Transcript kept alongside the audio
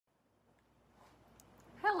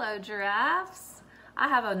Hello, giraffes. I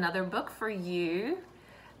have another book for you.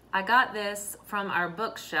 I got this from our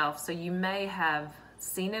bookshelf, so you may have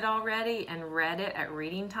seen it already and read it at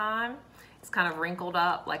reading time. It's kind of wrinkled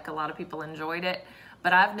up, like a lot of people enjoyed it,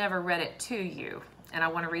 but I've never read it to you, and I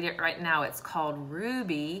want to read it right now. It's called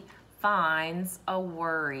Ruby Finds a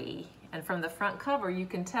Worry. And from the front cover, you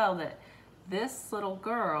can tell that this little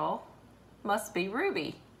girl must be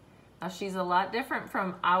Ruby. Now, she's a lot different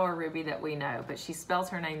from our Ruby that we know, but she spells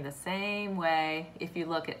her name the same way. If you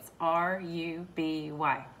look, it's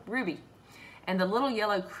R-U-B-Y, Ruby. And the little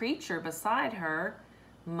yellow creature beside her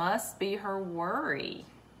must be her worry.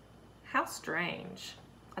 How strange.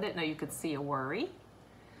 I didn't know you could see a worry.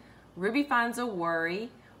 Ruby Finds a Worry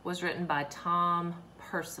was written by Tom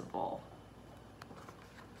Percival.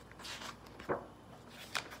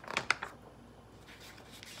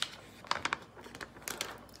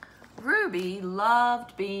 Ruby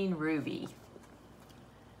loved being Ruby.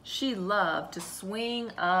 She loved to swing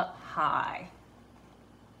up high.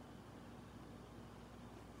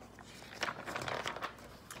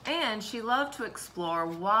 And she loved to explore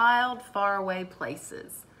wild, faraway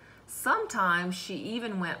places. Sometimes she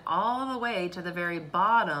even went all the way to the very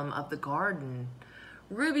bottom of the garden.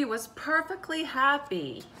 Ruby was perfectly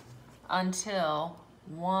happy until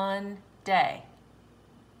one day.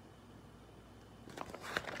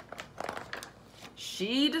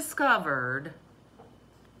 She discovered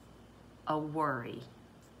a worry.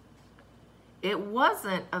 It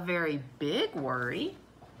wasn't a very big worry.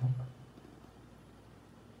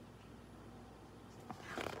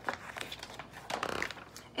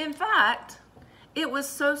 In fact, it was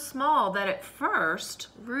so small that at first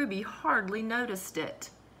Ruby hardly noticed it.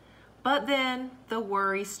 But then the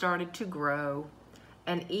worry started to grow,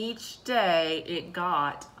 and each day it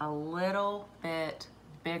got a little bit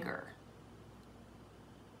bigger.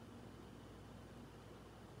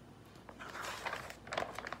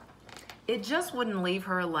 It just wouldn't leave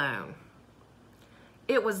her alone.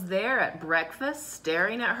 It was there at breakfast,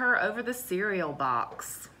 staring at her over the cereal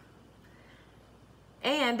box.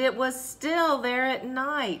 And it was still there at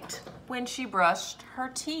night when she brushed her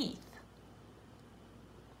teeth.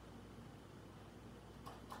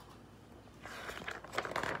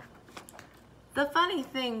 The funny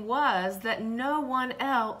thing was that no one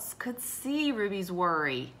else could see Ruby's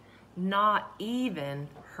worry, not even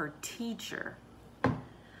her teacher.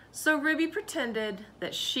 So Ruby pretended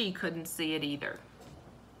that she couldn't see it either.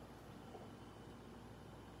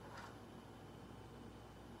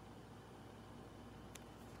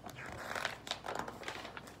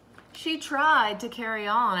 She tried to carry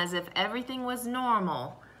on as if everything was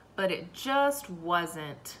normal, but it just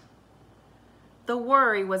wasn't. The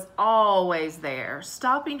worry was always there,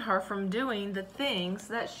 stopping her from doing the things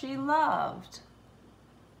that she loved.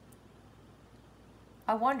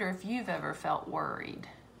 I wonder if you've ever felt worried.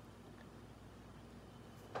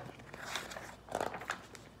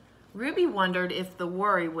 Ruby wondered if the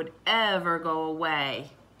worry would ever go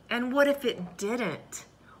away. And what if it didn't?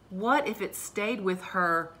 What if it stayed with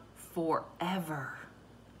her forever?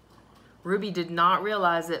 Ruby did not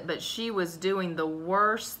realize it, but she was doing the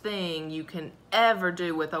worst thing you can ever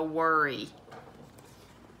do with a worry.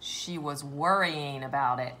 She was worrying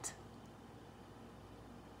about it.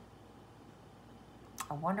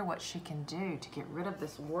 I wonder what she can do to get rid of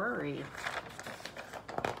this worry.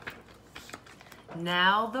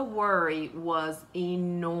 Now the worry was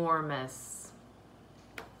enormous.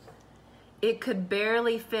 It could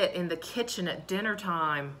barely fit in the kitchen at dinner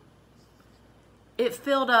time. It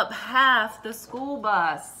filled up half the school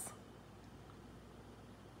bus.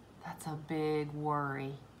 That's a big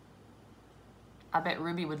worry. I bet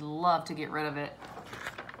Ruby would love to get rid of it.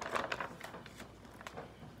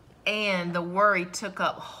 And the worry took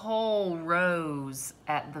up whole rows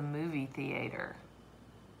at the movie theater.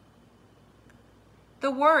 The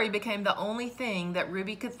worry became the only thing that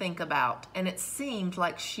Ruby could think about, and it seemed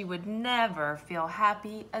like she would never feel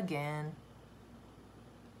happy again.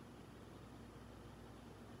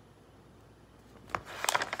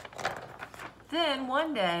 Then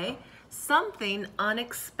one day, something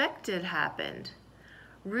unexpected happened.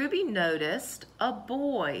 Ruby noticed a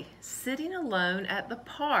boy sitting alone at the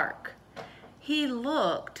park. He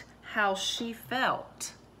looked how she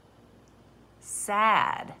felt.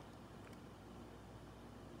 Sad.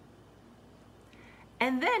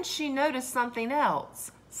 And then she noticed something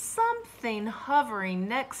else, something hovering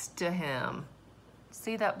next to him.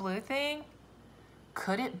 See that blue thing?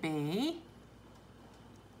 Could it be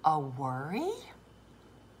a worry?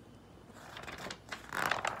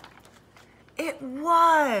 It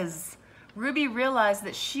was. Ruby realized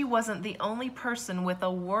that she wasn't the only person with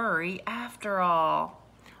a worry after all.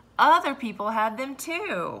 Other people had them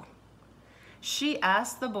too. She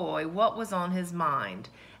asked the boy what was on his mind,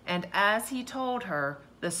 and as he told her,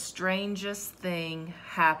 the strangest thing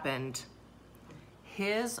happened.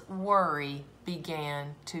 His worry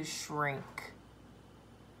began to shrink.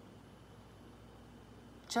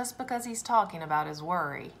 Just because he's talking about his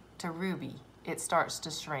worry to Ruby, it starts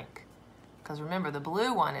to shrink. Because remember, the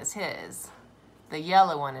blue one is his. The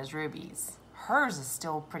yellow one is Ruby's. Hers is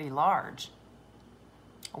still pretty large.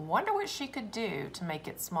 I wonder what she could do to make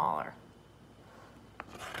it smaller.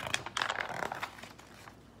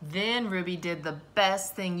 Then Ruby did the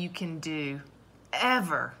best thing you can do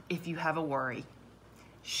ever if you have a worry.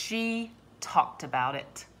 She talked about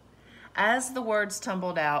it. As the words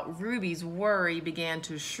tumbled out, Ruby's worry began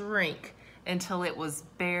to shrink until it was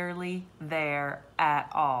barely there at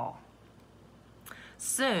all.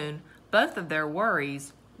 Soon, both of their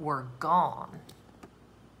worries were gone.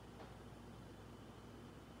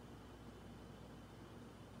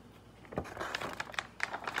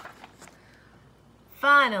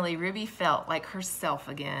 Finally, Ruby felt like herself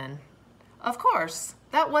again. Of course,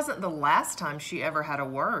 that wasn't the last time she ever had a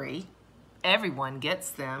worry. Everyone gets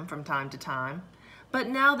them from time to time. But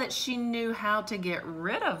now that she knew how to get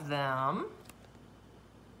rid of them,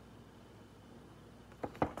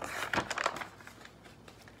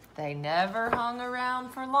 they never hung around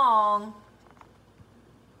for long.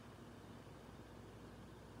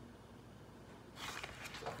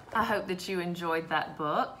 I hope that you enjoyed that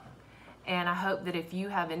book. And I hope that if you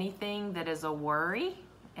have anything that is a worry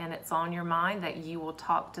and it's on your mind, that you will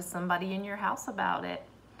talk to somebody in your house about it.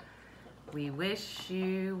 We wish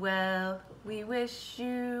you well, we wish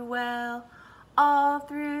you well. All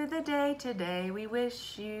through the day today, we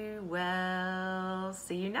wish you well.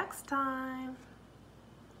 See you next time.